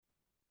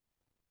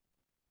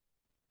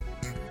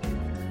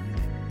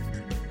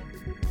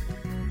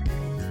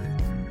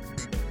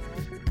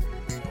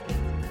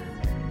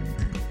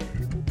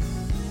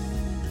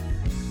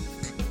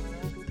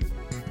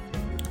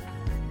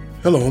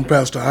Hello, I'm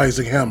Pastor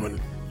Isaac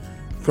Hammond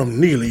from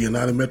Neely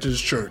United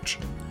Methodist Church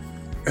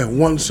at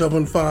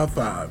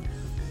 1755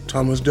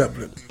 Thomas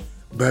Deplet,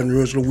 Baton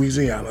Rouge,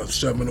 Louisiana,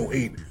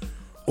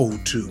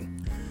 70802.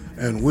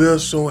 And we're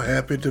so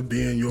happy to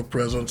be in your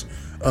presence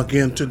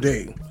again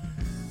today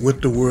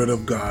with the Word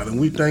of God. And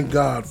we thank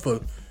God for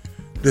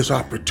this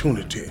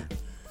opportunity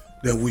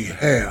that we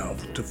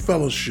have to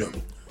fellowship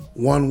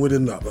one with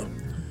another.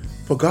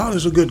 For God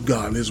is a good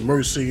God, and His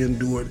mercy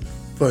endured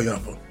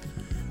forever.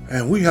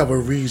 And we have a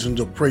reason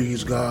to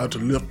praise God, to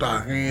lift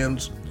our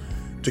hands,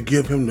 to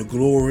give Him the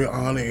glory,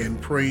 honor,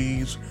 and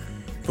praise,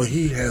 for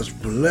He has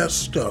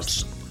blessed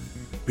us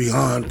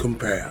beyond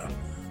compare.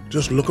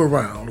 Just look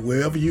around,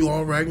 wherever you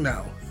are right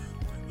now.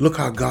 Look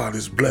how God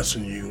is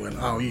blessing you and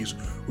how He's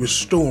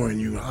restoring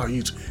you, how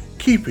He's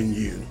keeping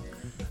you.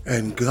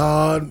 And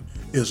God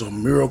is a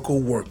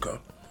miracle worker.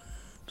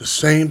 The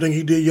same thing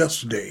He did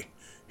yesterday,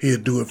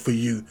 He'll do it for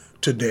you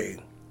today.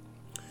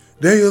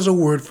 There is a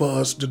word for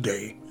us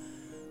today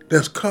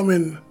that's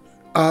coming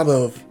out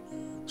of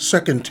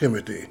 2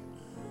 Timothy,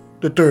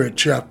 the 3rd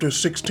chapter,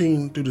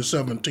 16 through the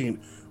 17th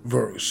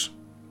verse.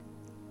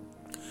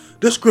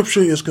 This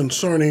scripture is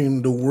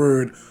concerning the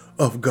Word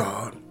of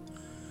God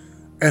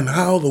and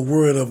how the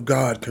Word of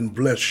God can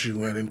bless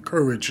you and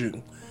encourage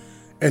you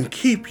and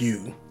keep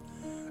you,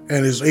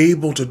 and is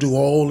able to do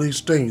all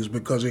these things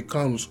because it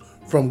comes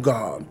from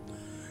God.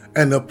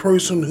 And the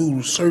person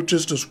who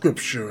searches the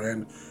scripture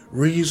and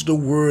reads the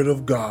Word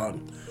of God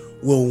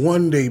will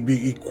one day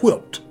be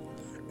equipped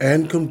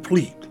and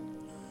complete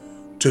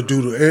to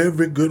do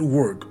every good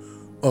work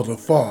of the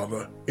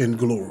Father in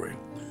glory.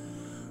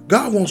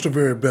 God wants the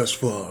very best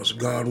for us.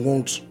 God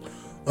wants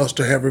us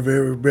to have the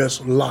very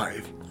best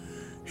life.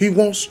 He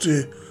wants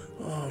to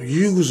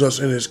use us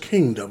in His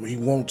kingdom. He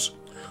wants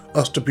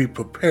us to be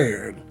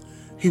prepared.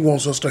 He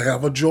wants us to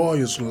have a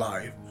joyous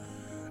life.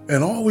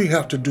 And all we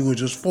have to do is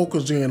just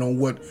focus in on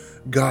what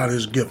God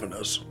has given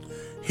us.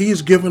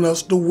 He's given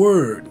us the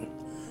Word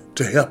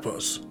to help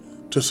us,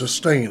 to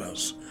sustain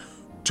us,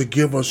 to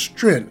give us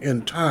strength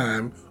in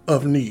time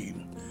of need.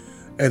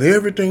 And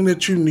everything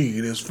that you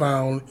need is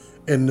found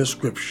in the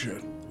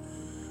scripture.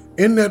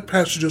 In that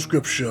passage of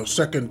scripture of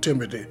 2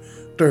 Timothy,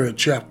 3rd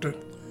chapter,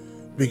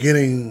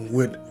 beginning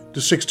with the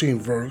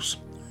 16th verse,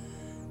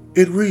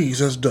 it reads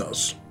as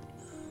thus: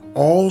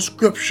 all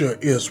scripture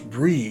is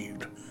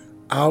breathed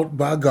out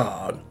by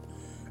God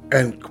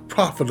and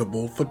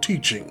profitable for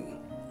teaching,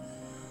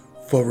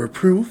 for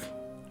reproof,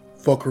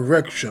 for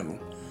correction,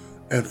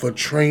 and for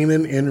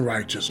training in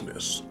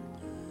righteousness,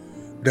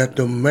 that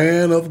the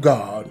man of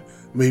God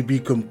may be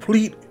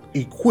complete,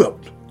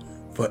 equipped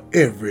for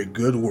every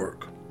good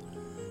work.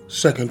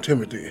 2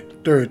 Timothy,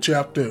 3rd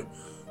chapter,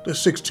 the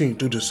 16th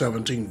through the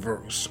 17th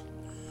verse.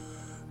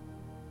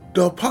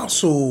 The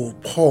Apostle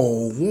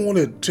Paul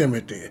wanted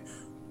Timothy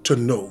to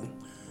know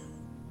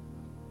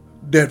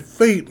that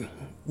faith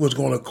was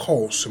going to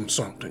cost him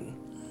something.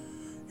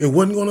 It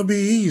wasn't going to be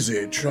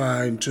easy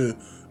trying to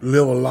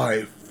live a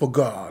life for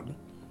God.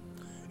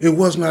 It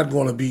was not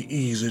going to be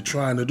easy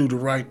trying to do the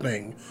right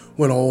thing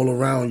when all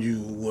around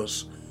you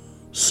was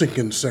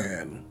sinking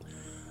sand.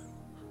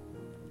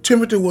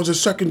 Timothy was a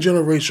second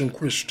generation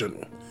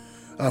Christian.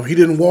 He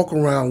didn't walk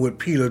around with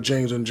Peter,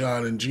 James, and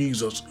John and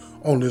Jesus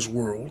on this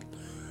world,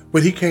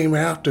 but he came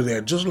after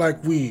that, just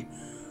like we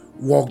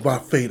walk by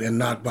faith and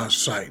not by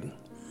sight.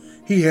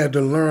 He had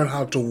to learn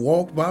how to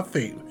walk by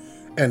faith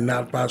and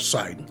not by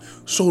sight.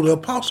 So the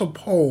Apostle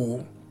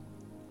Paul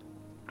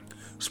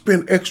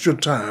spent extra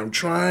time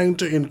trying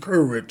to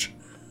encourage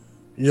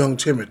young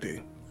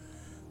Timothy.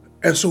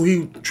 And so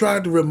he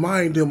tried to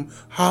remind him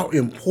how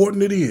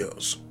important it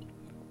is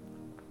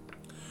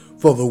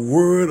for the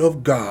Word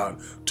of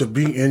God to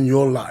be in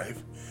your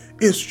life.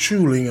 It's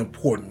truly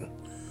important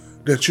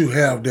that you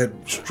have that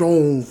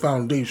strong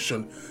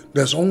foundation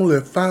that's only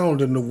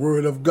found in the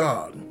Word of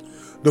God.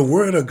 The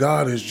Word of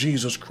God is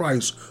Jesus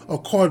Christ,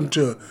 according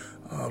to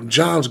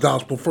John's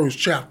Gospel, 1st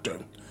chapter.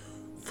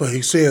 For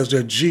he says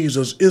that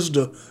Jesus is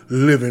the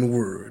living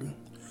Word.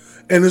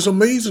 And it's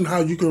amazing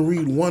how you can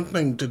read one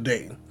thing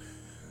today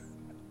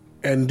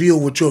and deal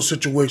with your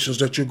situations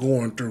that you're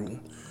going through,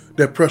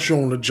 that pressure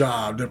on the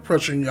job, that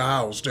pressure in your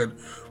house, that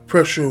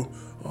pressure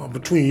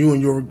between you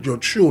and your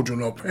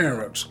children or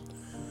parents.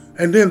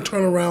 And then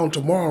turn around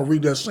tomorrow and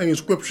read that same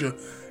scripture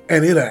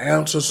and it'll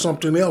answer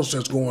something else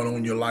that's going on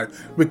in your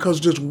life, because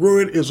this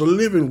Word is a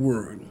living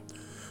Word.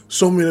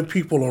 So many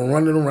people are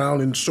running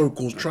around in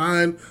circles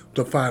trying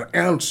to find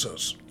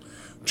answers,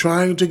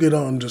 trying to get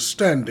an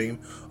understanding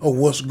of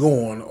what's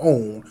going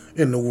on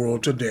in the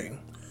world today.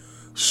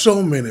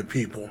 So many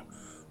people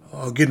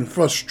are getting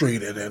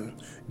frustrated and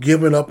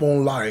giving up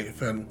on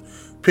life and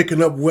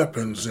picking up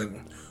weapons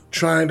and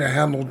trying to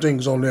handle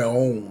things on their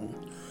own.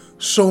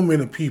 So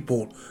many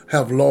people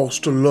have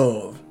lost the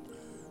love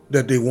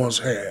that they once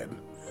had,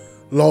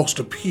 lost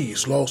the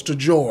peace, lost the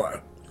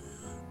joy.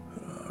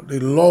 They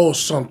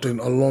lost something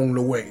along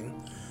the way,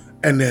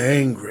 and they're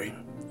angry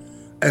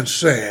and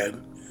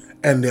sad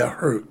and they're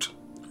hurt.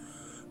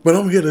 But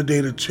I'm here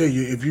today to tell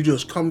you, if you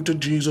just come to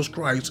Jesus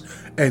Christ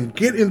and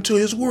get into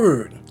his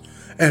word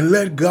and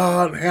let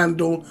God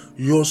handle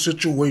your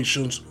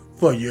situations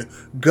for you,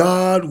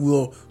 God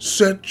will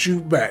set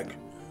you back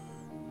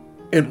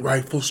in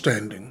rightful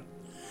standing.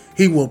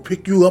 He will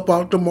pick you up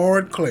out the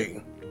marred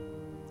clay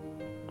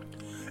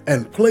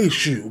and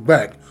place you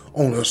back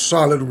on a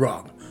solid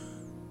rock.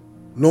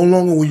 No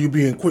longer will you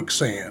be in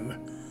quicksand,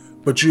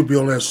 but you'll be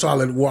on that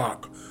solid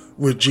rock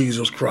with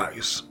Jesus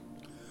Christ.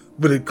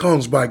 But it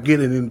comes by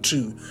getting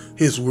into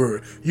his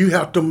word. You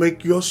have to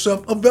make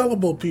yourself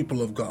available,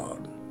 people of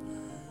God,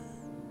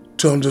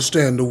 to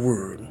understand the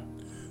word.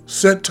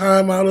 Set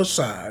time out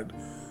aside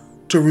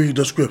to read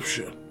the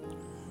scripture,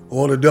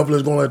 or the devil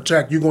is going to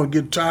attack. You're going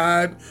to get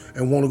tired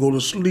and want to go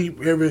to sleep.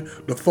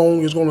 The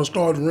phone is going to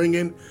start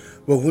ringing.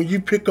 But when you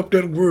pick up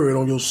that word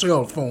on your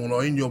cell phone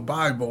or in your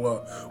Bible or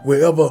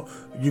wherever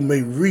you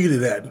may read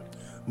it at,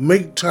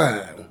 make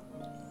time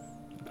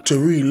to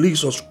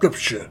release a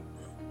scripture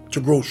to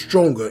grow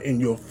stronger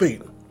in your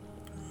faith.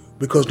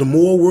 Because the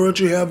more words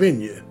you have in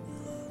you,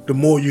 the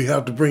more you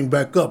have to bring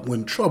back up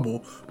when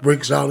trouble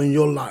breaks out in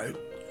your life.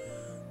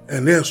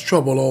 And there's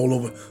trouble all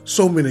over.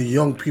 So many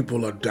young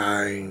people are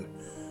dying.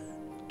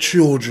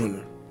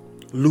 Children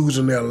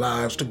losing their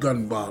lives to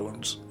gun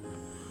violence.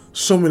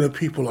 So many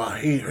people are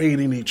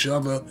hating each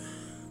other.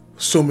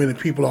 So many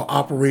people are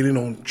operating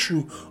on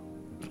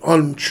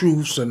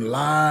untruths and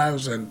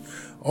lies and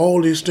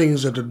all these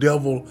things that the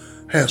devil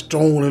has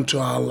thrown into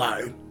our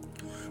life.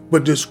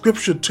 But the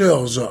scripture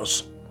tells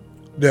us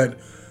that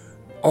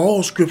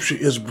all scripture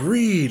is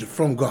breathed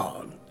from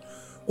God.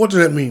 What does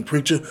that mean,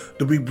 preacher?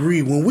 To be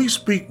breathed. When we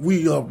speak,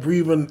 we are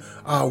breathing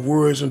our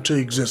words into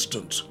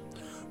existence.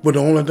 But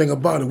the only thing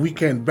about it, we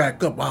can't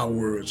back up our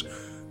words.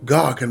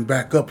 God can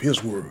back up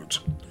his words.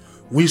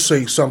 We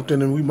say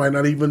something and we might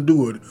not even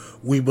do it.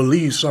 We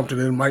believe something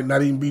and it might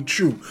not even be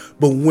true.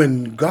 But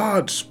when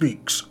God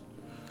speaks,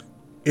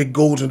 it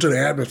goes into the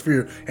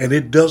atmosphere and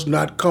it does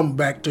not come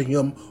back to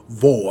him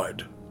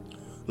void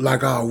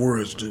like our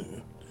words do.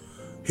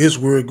 His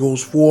word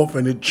goes forth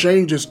and it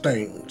changes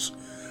things.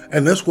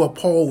 And that's what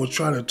Paul was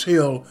trying to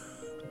tell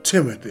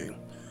Timothy.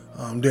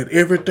 That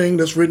everything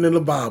that's written in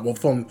the Bible,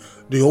 from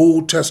the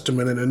Old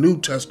Testament and the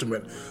New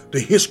Testament, the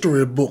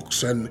history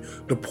books and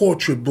the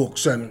portrait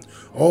books and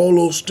all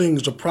those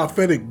things, the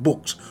prophetic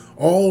books,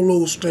 all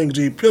those things,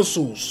 the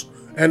epistles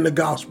and the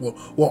gospel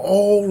were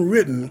all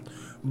written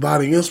by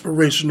the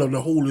inspiration of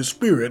the Holy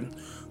Spirit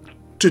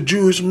to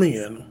Jewish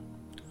men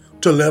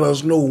to let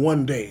us know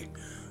one day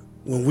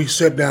when we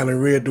sat down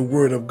and read the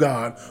word of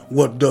God,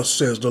 what thus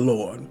says the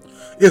Lord.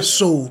 It's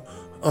so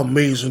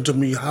amazing to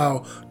me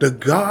how the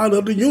God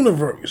of the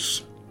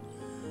universe,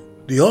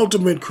 the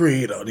ultimate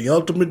creator, the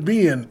ultimate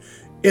being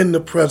in the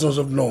presence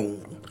of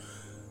known,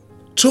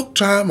 took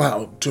time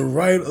out to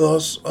write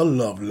us a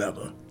love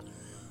letter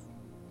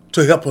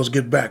to help us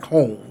get back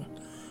home.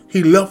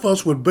 He left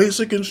us with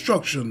basic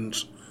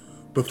instructions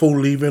before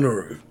leaving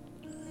earth.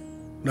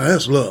 Now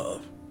that's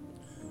love.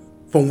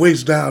 From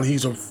waist down,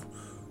 he's a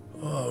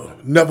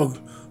never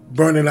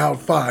burning out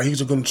fire.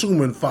 He's a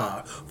consuming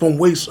fire. From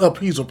waist up,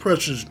 he's a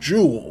precious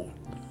jewel.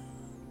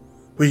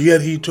 But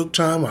yet he took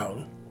time out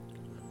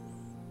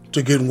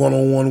to get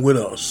one-on-one with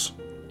us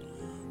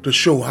to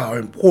show how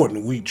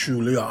important we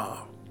truly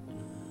are.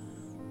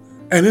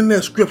 And in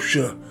that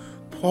scripture,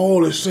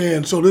 Paul is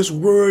saying, so this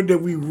word that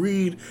we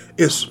read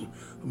is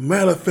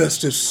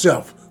manifests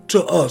itself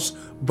to us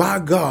by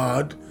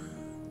God,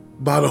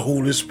 by the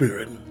Holy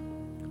Spirit.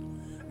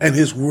 And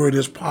his word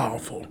is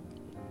powerful.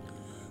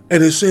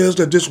 And it says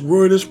that this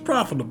word is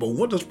profitable.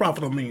 What does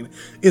profitable mean?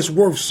 It's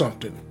worth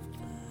something.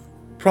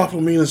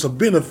 Profitable means it's a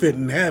benefit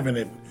in having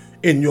it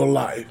in your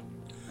life.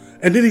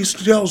 And then he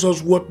tells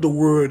us what the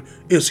word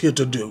is here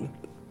to do.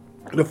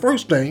 The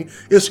first thing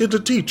is here to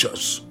teach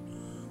us.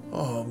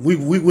 We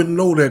wouldn't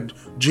know that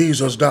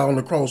Jesus died on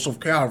the cross of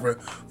Calvary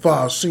for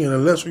our sin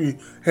unless we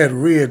had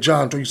read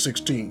John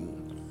 3:16.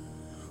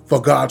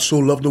 For God so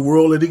loved the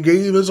world that he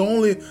gave his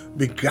only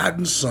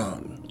begotten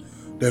Son,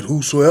 that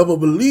whosoever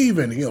believe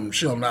in him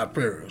shall not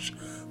perish,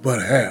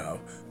 but have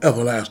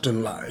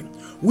everlasting life.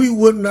 We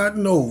would not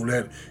know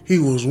that he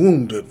was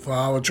wounded for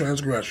our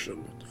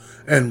transgression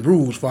and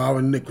bruised for our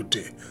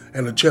iniquity,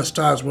 and the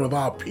chastisement of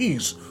our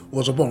peace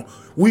was upon him.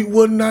 We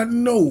would not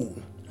know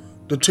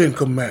the 10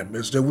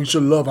 Commandments, that we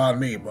should love our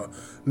neighbor,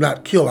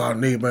 not kill our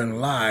neighbor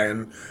and lie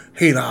and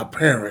hate our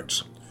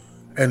parents,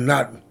 and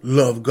not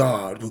love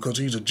God because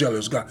he's a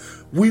jealous God.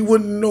 We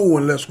wouldn't know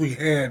unless we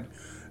had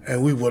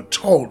and we were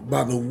taught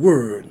by the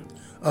word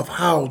of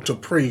how to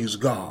praise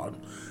God,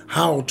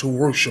 how to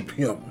worship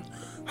him,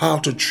 how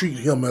to treat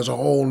him as an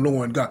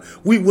all-knowing God.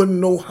 We wouldn't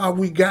know how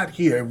we got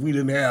here if we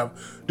didn't have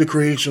the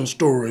creation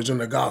stories in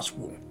the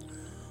gospel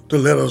to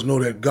let us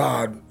know that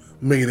God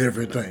made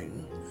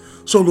everything.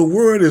 So the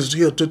word is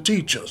here to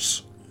teach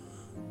us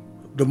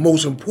the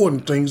most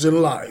important things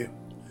in life.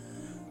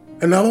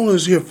 And not only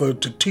is it here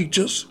to teach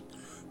us,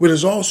 but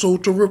it's also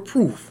to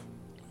reproof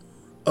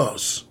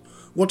us.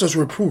 What does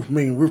reproof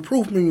mean?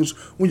 Reproof means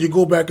when you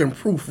go back and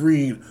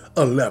proofread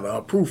a letter,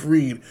 or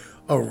proofread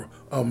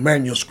a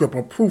manuscript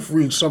or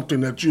proofread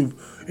something that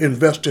you've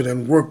invested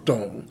and worked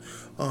on,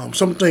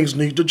 some things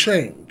need to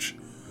change.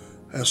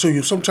 And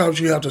so sometimes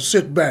you have to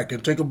sit back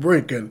and take a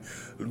break and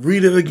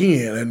read it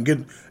again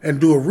and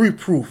do a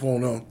reproof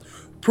on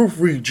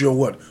proofread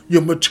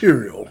your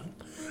material.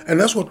 And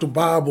that's what the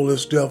Bible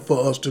is there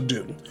for us to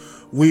do.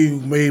 We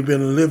may have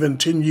been living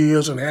 10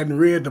 years and hadn't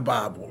read the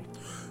Bible,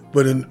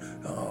 but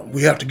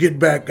we have to get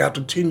back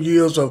after 10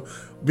 years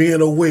of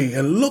being away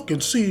and look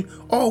and see,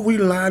 are we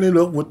lining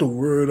up with the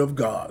Word of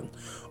God?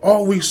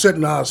 Are we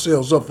setting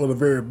ourselves up for the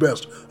very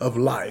best of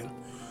life?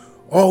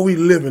 Are we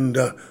living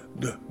the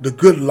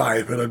good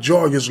life and a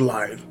joyous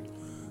life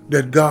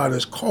that God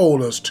has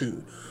called us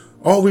to?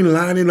 Are we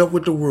lining up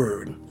with the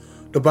Word?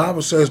 The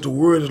Bible says the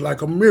Word is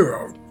like a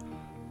mirror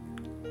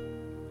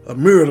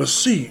to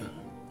see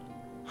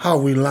how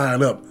we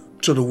line up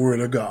to the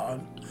Word of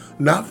God.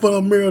 Not for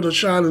a mirror to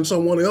shine in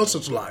someone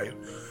else's life,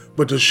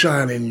 but to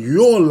shine in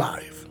your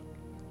life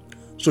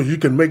so you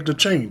can make the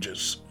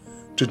changes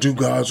to do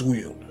God's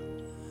will.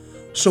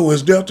 So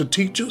it's there to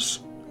teach us,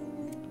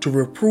 to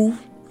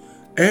reproof,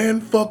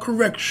 and for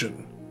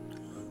correction.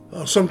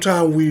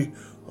 Sometimes we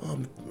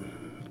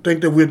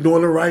think that we're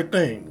doing the right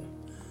thing,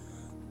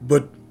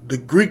 but the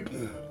Greek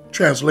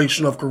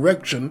translation of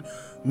correction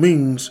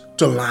means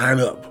to line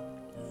up.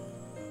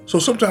 So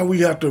sometimes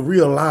we have to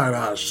realign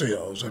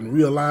ourselves and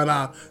realign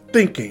our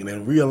thinking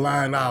and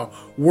realign our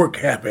work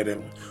habit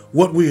and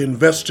what we're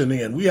investing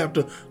in. We have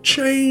to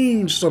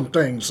change some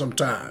things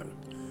sometime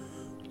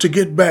to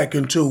get back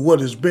into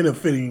what is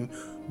benefiting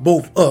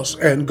both us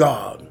and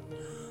God.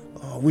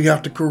 We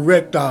have to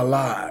correct our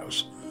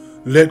lives,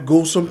 let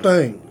go some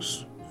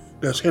things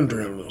that's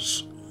hindering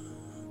us,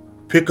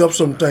 pick up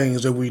some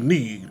things that we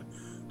need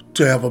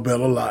to have a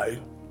better life.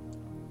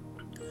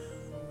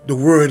 The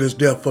Word is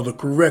there for to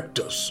correct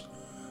us.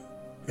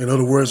 In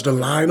other words, to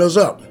line us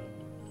up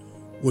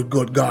with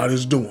what God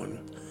is doing.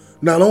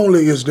 Not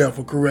only is there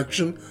for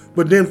correction,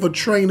 but then for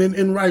training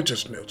in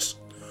righteousness.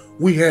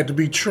 We had to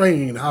be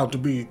trained how to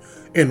be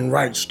in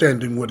right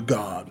standing with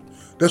God.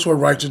 That's what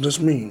righteousness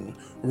means,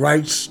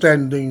 right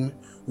standing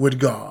with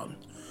God.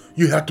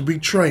 You have to be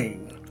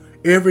trained.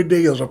 Every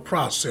day is a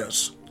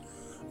process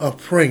of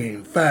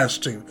praying,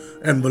 fasting,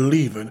 and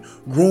believing,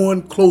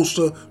 growing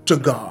closer to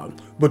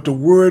God. But the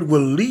Word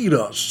will lead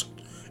us.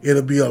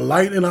 It'll be a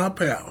light in our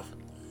path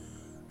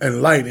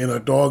and light in a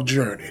dark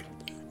journey.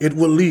 It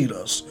will lead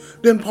us.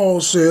 Then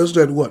Paul says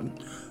that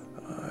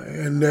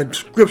in that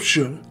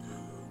scripture,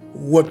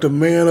 what the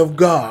man of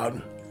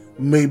God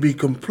may be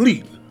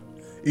complete,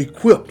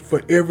 equipped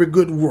for every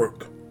good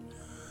work.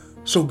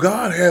 So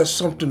God has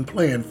something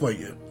planned for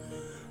you,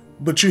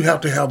 but you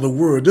have to have the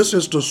Word. This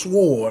is the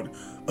sword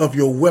of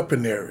your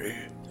weaponry,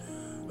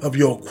 of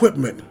your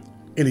equipment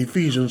in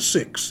Ephesians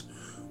 6,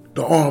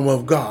 the armor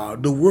of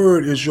God. The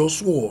Word is your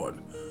sword.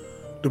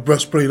 The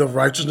breastplate of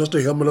righteousness,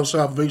 the helmet of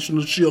salvation,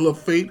 the shield of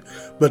faith.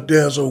 But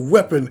there's a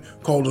weapon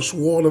called the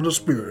sword of the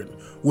Spirit,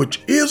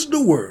 which is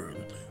the Word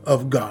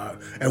of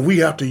God. And we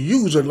have to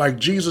use it like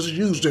Jesus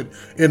used it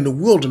in the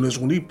wilderness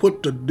when he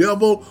put the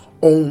devil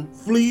on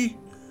flee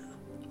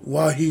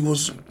while he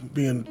was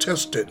being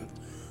tested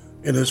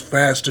in his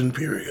fasting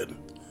period.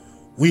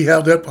 We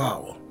have that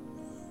power,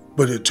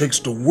 but it takes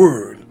the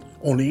Word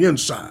on the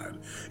inside.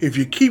 If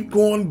you keep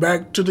going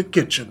back to the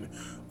kitchen,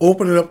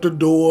 opening up the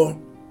door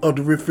of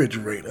the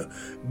refrigerator,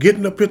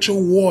 getting a pitcher of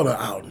water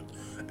out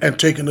and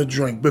taking a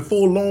drink,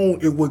 before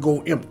long it will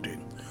go empty.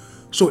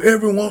 So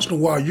every once in a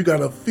while you got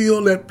to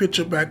fill that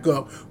pitcher back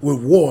up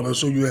with water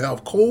so you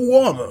have cold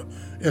water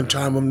in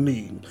time of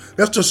need.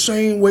 That's the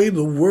same way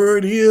the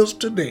Word is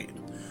today.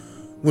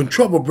 When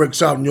trouble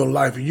breaks out in your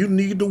life, you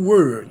need the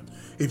Word.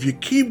 If you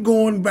keep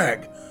going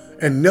back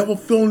and never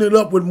filling it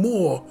up with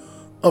more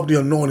of the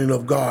anointing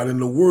of God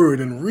and the Word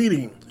and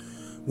reading,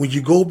 when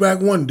you go back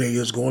one day,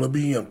 it's going to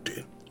be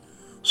empty.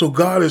 So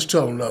God is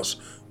telling us,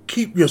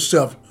 keep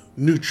yourself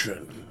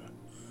nutrient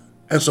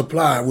and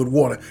supplied with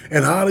water,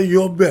 and out of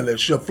your belly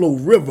shall flow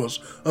rivers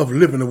of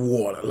living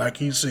water, like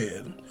he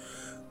said.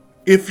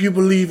 If you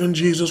believe in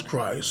Jesus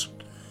Christ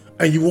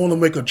and you want to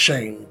make a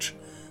change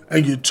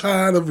and you're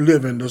tired of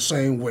living the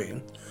same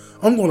way,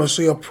 I'm going to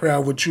say a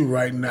prayer with you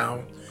right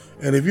now.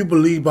 And if you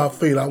believe by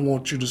faith, I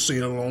want you to say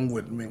it along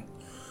with me.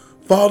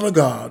 Father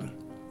God,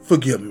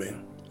 forgive me.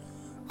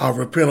 I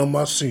repent of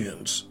my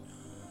sins.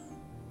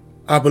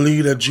 I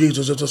believe that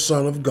Jesus is the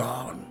Son of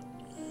God.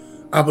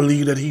 I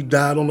believe that he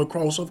died on the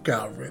cross of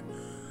Calvary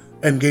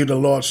and gave the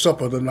Lord's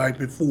Supper the night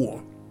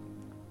before.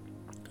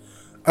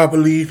 I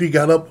believe he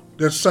got up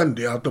that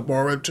Sunday out the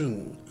borrowed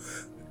tomb,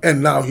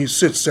 and now he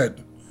sits at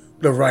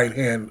the right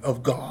hand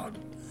of God,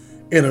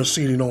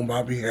 interceding on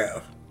my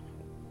behalf.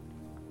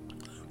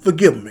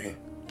 Forgive me.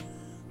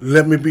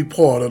 Let me be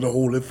part of the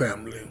Holy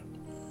Family.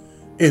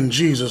 In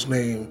Jesus'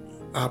 name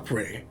I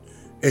pray.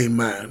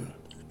 Amen.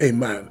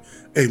 Amen.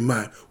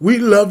 Amen. We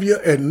love you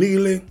at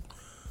Neely.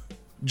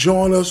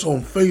 Join us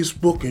on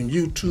Facebook and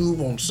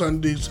YouTube on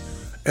Sundays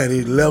at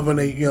 11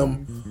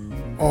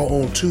 a.m. or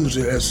on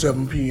Tuesday at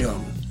 7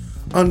 p.m.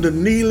 under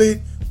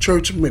Neely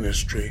Church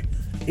Ministry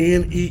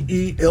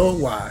Neely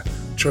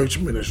Church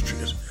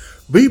Ministries.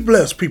 Be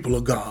blessed, people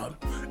of God,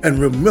 and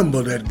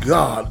remember that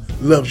God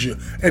loves you,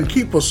 and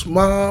keep a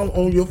smile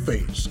on your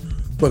face,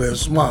 for that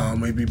smile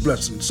may be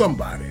blessing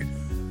somebody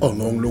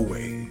along the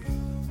way.